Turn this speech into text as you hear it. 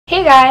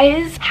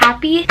guys,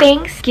 happy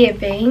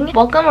Thanksgiving.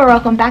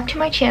 Welcome back to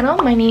my channel.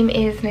 My name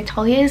is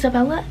Natalia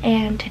Isabella,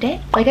 and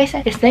today, like I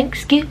said, it's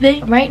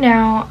Thanksgiving. Right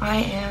now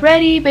I am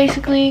ready,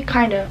 basically,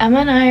 kind of. Emma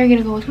and I are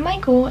gonna go with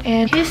Michael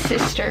and his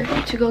sister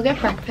to go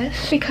get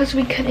breakfast because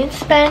we couldn't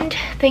spend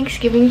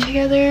Thanksgiving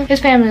together. His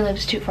family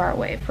lives too far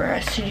away for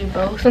us to do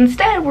both, so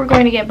instead we're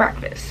going to get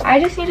breakfast. I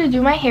just need to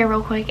do my hair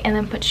real quick and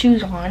then put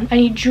shoes on. I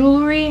need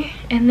jewelry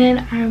and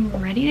then I'm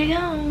ready to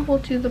go. We'll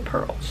do the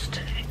pearls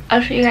today. I'll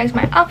show you guys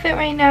my outfit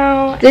right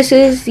now. This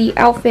is the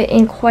outfit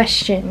in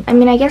question. I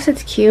mean, I guess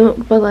it's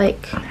cute, but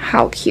like,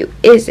 how cute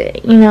is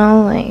it? You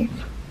know, like,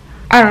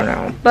 I don't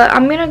know. But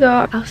I'm gonna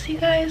go. I'll see you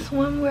guys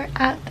when we're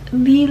at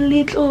the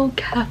little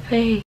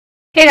cafe.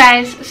 Hey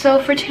guys,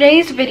 so for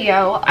today's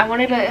video, I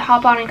wanted to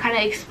hop on and kind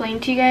of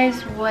explain to you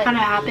guys what kind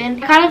of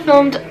happened. I kind of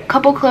filmed a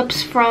couple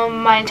clips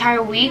from my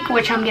entire week,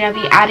 which I'm going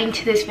to be adding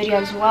to this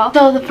video as well.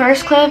 So the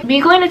first clip, me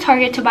going to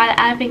Target to buy the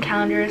advent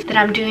calendars that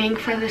I'm doing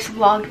for this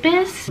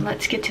VLOGMAS.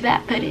 Let's get to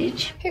that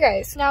footage. Hey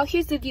guys, now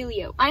here's the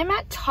dealio. I'm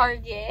at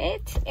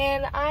Target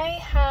and I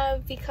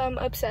have become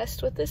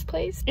obsessed with this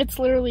place. It's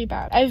literally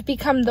bad. I've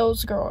become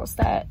those girls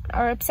that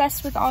are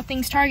obsessed with all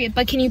things Target,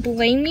 but can you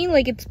blame me?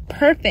 Like, it's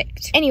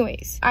perfect.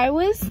 Anyways, I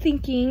was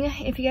thinking,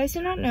 if you guys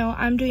do not know,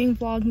 I'm doing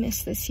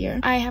VLOGMAS this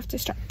year. I have to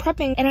start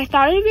prepping, and I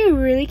thought it'd be a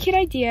really cute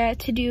idea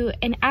to do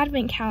an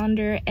advent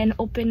calendar and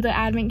open the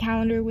advent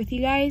calendar with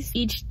you guys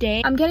each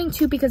day. I'm getting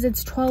two because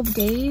it's 12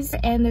 days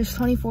and there's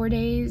 24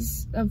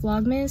 days of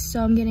VLOGMAS,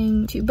 so I'm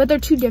getting two, but they're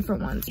two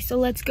different ones. So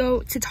let's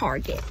go to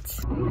Target.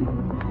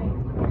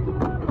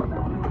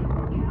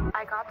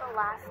 I got the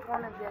last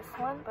one of this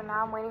one, but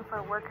now I'm waiting for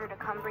a worker to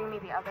come bring me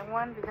the other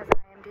one because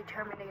I am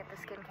determined to get the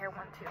skincare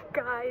one too.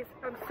 Guys,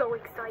 I'm so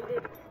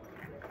excited.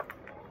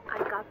 I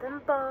got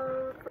them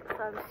both,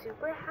 so I'm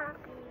super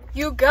happy.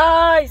 You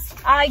guys,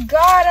 I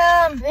got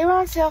them! They were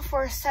on sale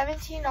for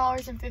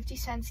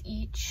 $17.50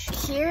 each.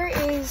 Here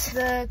is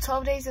the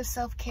 12 days of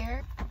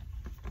self-care.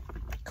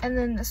 And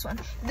then this one.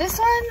 This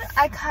one,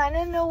 I kind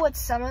of know what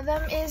some of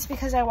them is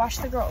because I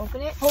watched the girl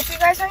open it. Hope you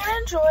guys are going to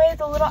enjoy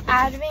the little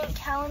advent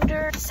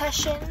calendar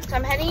session. So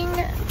I'm heading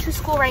to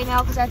school right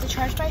now because I have to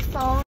charge my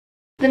phone.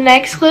 The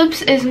next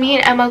clips is me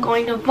and Emma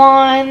going to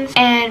Vaughn's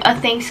and a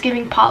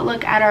Thanksgiving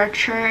potluck at our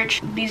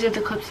church. These are the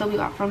clips that we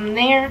got from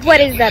there. What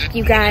is up,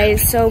 you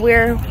guys? So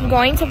we're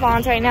going to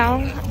Vaughn's right now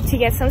to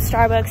get some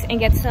Starbucks and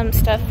get some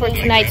stuff for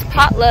tonight's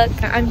potluck.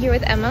 I'm here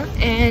with Emma,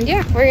 and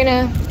yeah, we're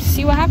gonna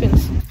see what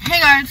happens. Hey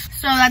guys,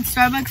 so that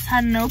Starbucks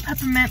had no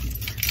peppermint,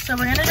 so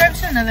we're gonna drive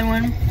to another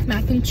one.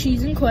 Mac and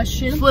cheese in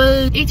question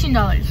was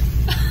 $18.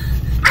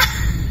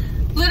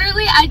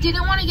 Literally, I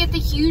didn't want to get the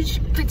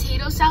huge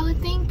potato salad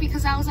thing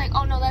because I was like,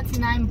 oh no, that's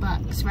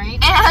 $9, right?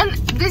 And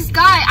this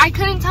guy, I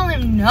couldn't tell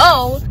him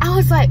no. I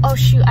was like, oh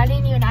shoot, I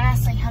didn't even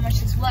ask like how much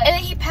this was. And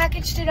then he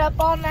packaged it up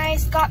all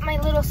nice, got my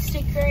little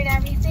sticker and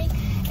everything,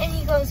 and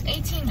he goes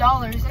 $18.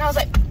 And I was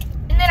like,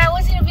 and then I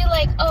was gonna be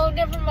like, oh,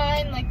 never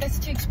mind, like that's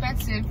too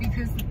expensive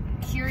because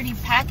he already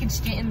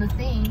packaged it in the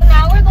thing.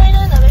 Now we're going to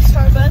another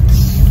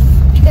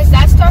Starbucks because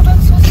that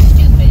Starbucks was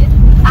stupid.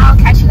 I'll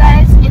catch you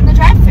guys in the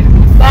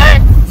drive-thru. Bye.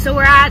 So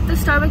we're at the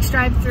Starbucks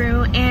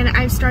drive-thru and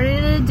I've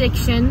started an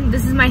addiction.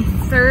 This is my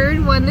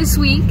third one this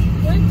week.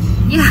 What?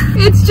 Yeah,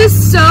 it's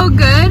just so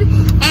good.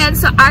 And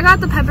so I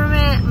got the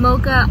peppermint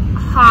mocha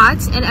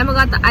hot and Emma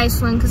got the ice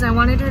one because I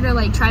wanted her to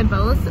like try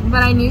both,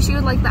 but I knew she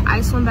would like the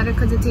ice one better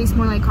because it tastes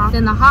more like coffee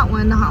than the hot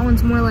one. The hot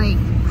one's more like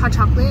hot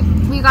chocolate.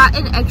 We got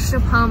an extra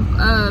pump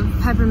of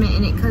peppermint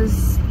in it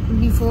because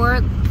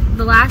before,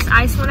 the last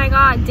ice one I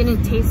got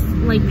didn't taste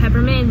like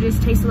peppermint, it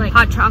just tasted like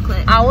hot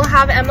chocolate. I will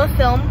have Emma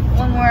film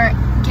when we're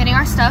getting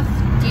our stuff.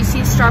 Do you see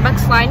the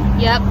Starbucks line?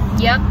 Yep.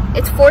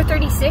 It's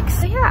 4:36.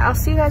 So yeah, I'll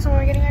see you guys when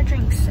we're getting our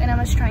drinks and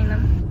Emma's trying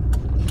them.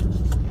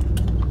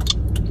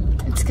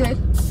 It's good.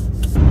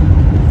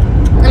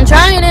 I'm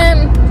trying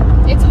it.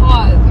 It's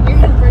hot. You're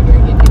gonna burn your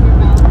get in your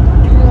mouth.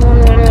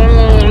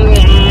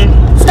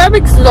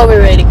 Starbucks is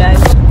overrated,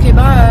 guys. Okay,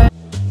 bye.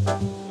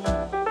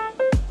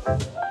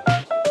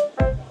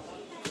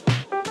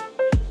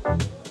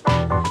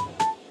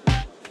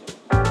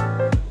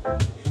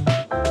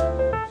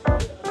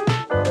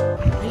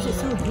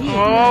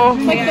 Oh,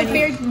 like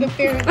the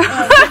fair.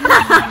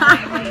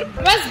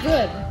 That's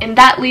good. And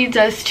that leads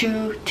us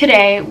to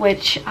today,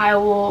 which I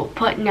will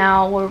put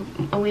now, where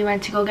we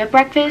went to go get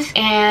breakfast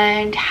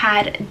and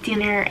had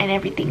dinner and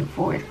everything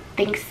for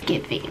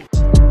Thanksgiving.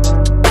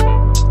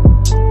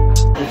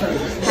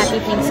 Happy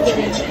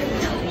Thanksgiving.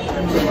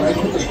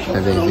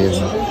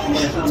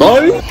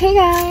 Sorry. Hey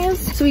guys,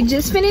 so we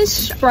just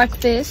finished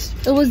breakfast.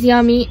 It was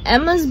yummy.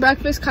 Emma's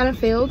breakfast kind of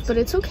failed, but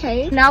it's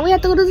okay. Now we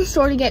have to go to the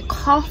store to get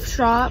cough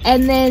drop,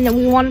 and then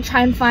we want to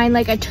try and find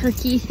like a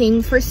turkey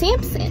thing for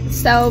Samson.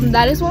 So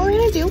that is what we're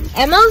gonna do.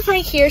 Emma's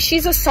right here.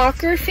 She's a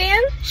soccer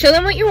fan. Show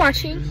them what you're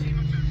watching.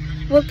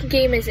 What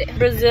game is it?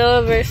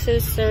 Brazil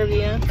versus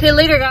Serbia. Okay,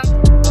 later guys.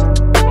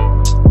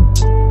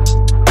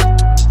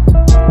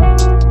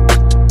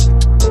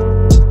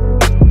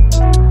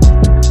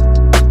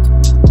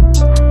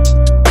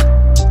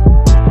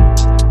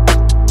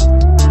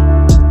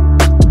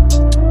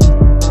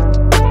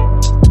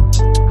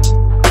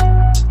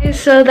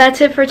 So that's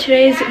it for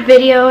today's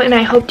video, and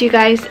I hope you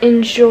guys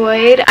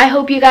enjoyed. I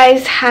hope you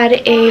guys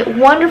had a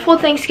wonderful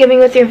Thanksgiving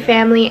with your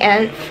family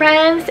and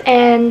friends,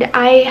 and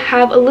I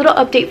have a little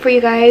update for you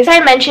guys. As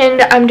I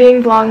mentioned, I'm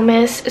doing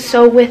Vlogmas,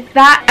 so with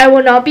that, I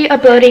will not be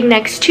uploading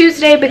next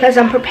Tuesday because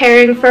I'm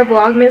preparing for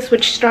Vlogmas,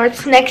 which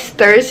starts next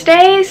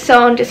Thursday.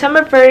 So on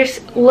December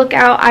 1st, look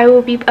out. I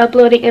will be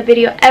uploading a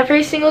video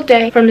every single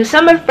day from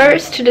December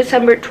 1st to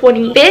December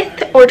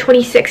 25th or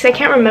 26th. I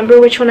can't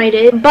remember which one I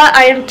did, but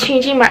I am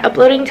changing my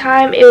uploading time.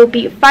 It will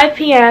be 5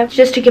 p.m.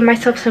 just to give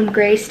myself some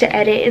grace to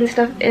edit and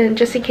stuff, and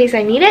just in case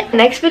I need it. The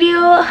next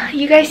video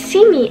you guys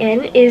see me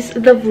in is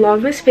the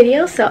Vlogmas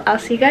video, so I'll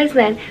see you guys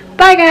then.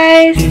 Bye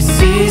guys!